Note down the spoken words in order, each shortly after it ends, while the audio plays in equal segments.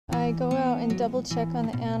I go out and double check on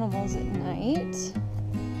the animals at night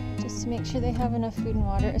just to make sure they have enough food and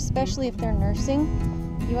water, especially if they're nursing.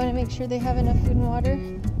 You want to make sure they have enough food and water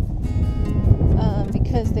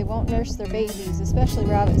because they won't nurse their babies, especially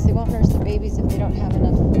rabbits. They won't nurse their babies if they don't have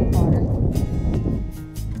enough food and water.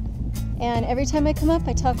 And every time I come up,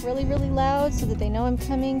 I talk really, really loud so that they know I'm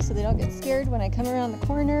coming, so they don't get scared when I come around the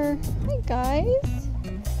corner. Hi, guys.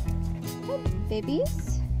 Hi, babies.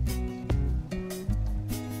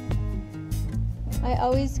 I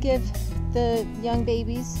always give the young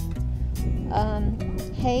babies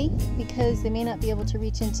hay because they may not be able to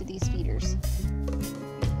reach into these feeders.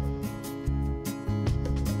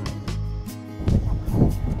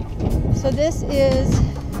 So this is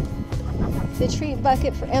the treat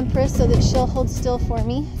bucket for Empress so that she'll hold still for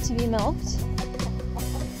me to be milked.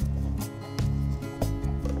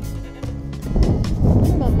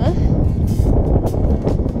 Here, Mama.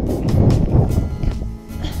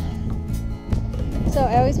 So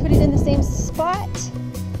I always put it in the same spot.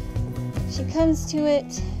 She comes to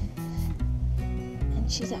it, and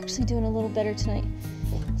she's actually doing a little better tonight.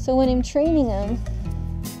 So when I'm training them,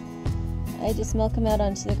 I just milk them out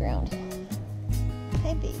onto the ground.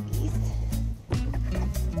 Hi, babies.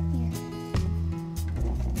 Come here.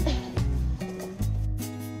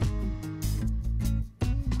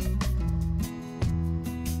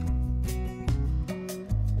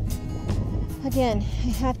 Again, I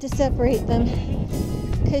have to separate them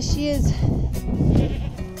because she is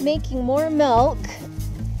making more milk.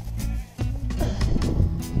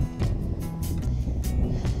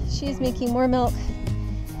 She is making more milk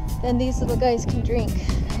than these little guys can drink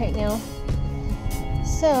right now.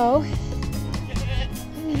 So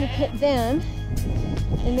I'm going to put them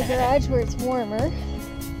in the garage where it's warmer.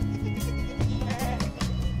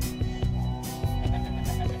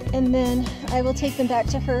 And then I will take them back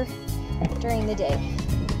to her during the day.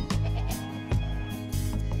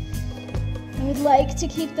 I would like to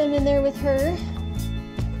keep them in there with her,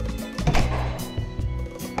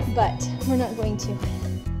 but we're not going to.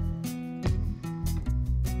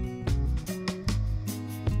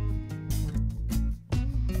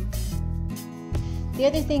 The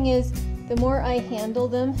other thing is, the more I handle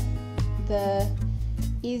them, the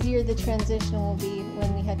easier the transition will be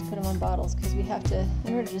when we have to put them on bottles, because we have to,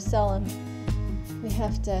 in order to sell them, we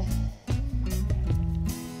have to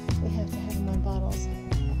have them on bottles.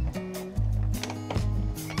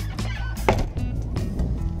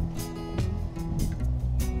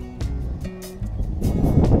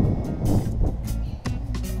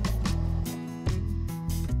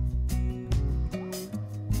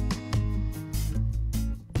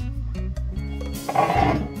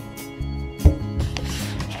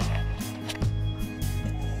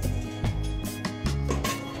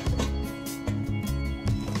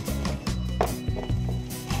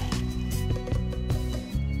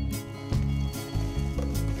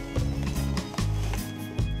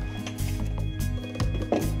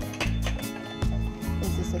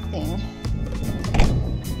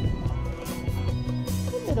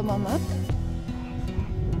 Mama.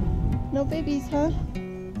 No babies, huh?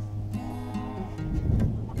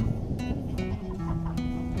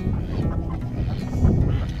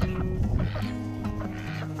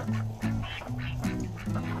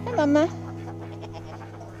 Hi, Mama.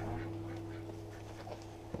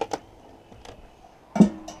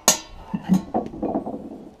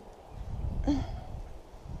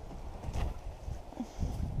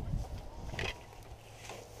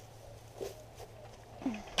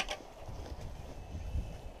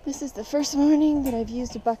 This is the first morning that I've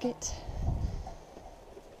used a bucket.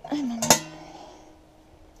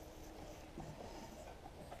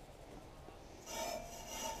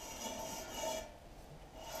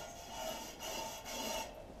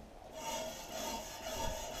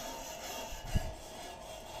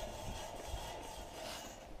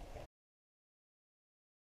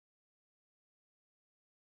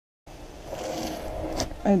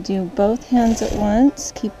 I do both hands at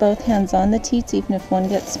once, keep both hands on the teats even if one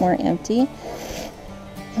gets more empty.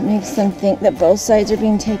 It makes them think that both sides are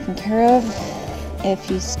being taken care of. If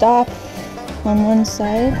you stop on one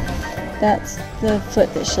side, that's the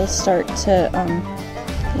foot that she'll start to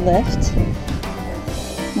lift.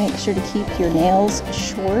 Make sure to keep your nails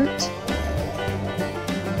short.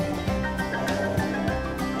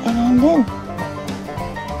 And in.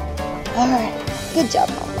 Alright, good job,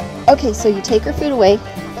 Mama. Okay, so you take her food away.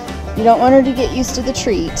 You don't want her to get used to the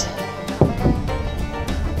treat.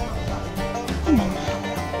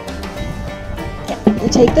 Yeah, you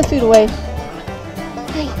take the food away.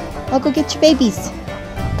 Hey, I'll go get your babies.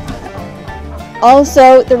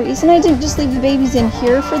 Also, the reason I didn't just leave the babies in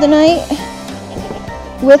here for the night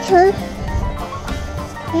with her.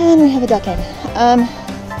 And we have a duck egg.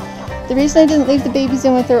 The reason I didn't leave the babies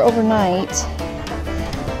in with her overnight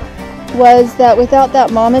was that without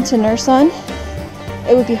that mama to nurse on,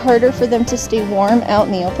 it would be harder for them to stay warm out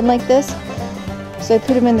in the open like this. So I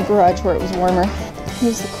put them in the garage where it was warmer.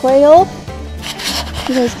 Here's the quail.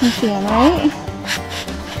 You guys can see them, right?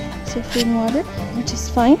 So food and water, which is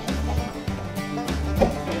fine.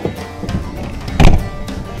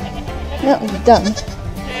 That was dumb.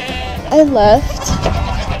 I left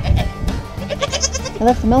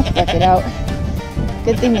the milk bucket out.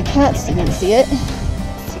 Good thing the cats didn't see it.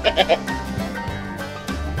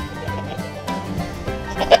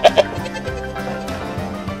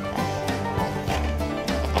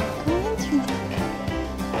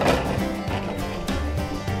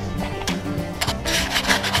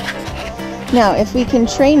 Now, if we can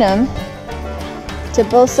train them to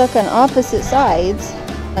both suck on opposite sides,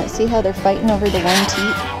 let's see how they're fighting over the one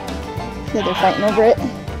teat. Yeah, they're fighting over it.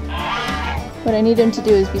 What I need them to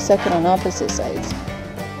do is be sucking on opposite sides.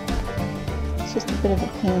 It's just a bit of a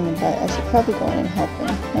pain in the butt. I should probably go in and help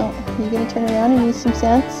them. No, are you going to turn around and use some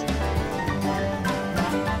sense?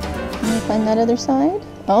 Can you find that other side?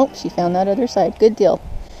 Oh, she found that other side. Good deal.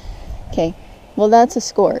 Okay, well that's a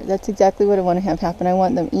score. That's exactly what I want to have happen. I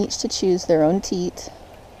want them each to choose their own teat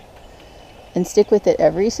and stick with it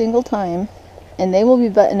every single time. And they will be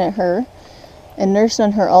butting at her and nurse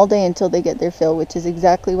on her all day until they get their fill, which is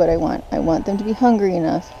exactly what I want. I want them to be hungry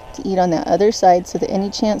enough to eat on that other side so that any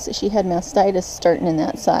chance that she had mastitis starting in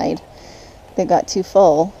that side that got too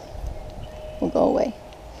full will go away.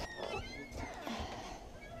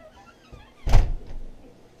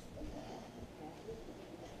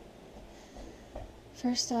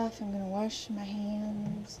 First off, I'm going to wash my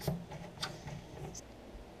hands.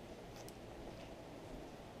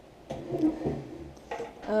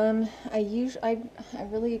 I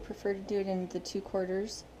really prefer to do it in the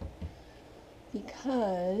 2/4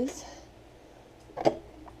 because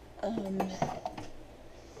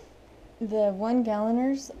the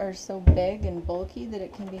 1-galloners are so big and bulky that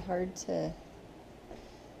it can be hard to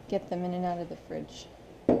get them in and out of the fridge.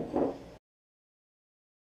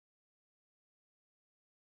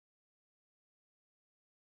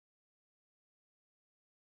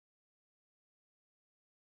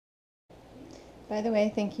 By the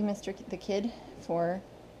way, thank you, Mr. the Kid, for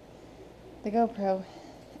the GoPro.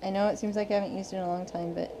 I know it seems like I haven't used it in a long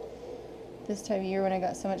time, but this time of year when I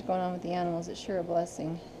got so much going on with the animals, it's sure a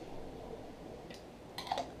blessing.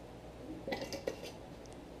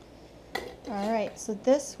 Alright, so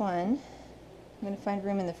this one, I'm going to find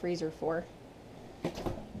room in the freezer for.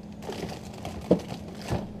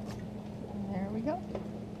 There we go.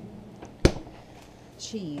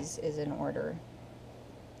 Cheese is in order.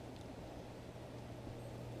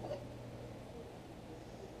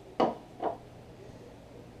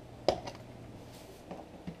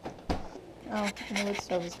 Oh, and the wood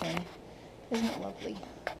stove is going. Isn't it lovely?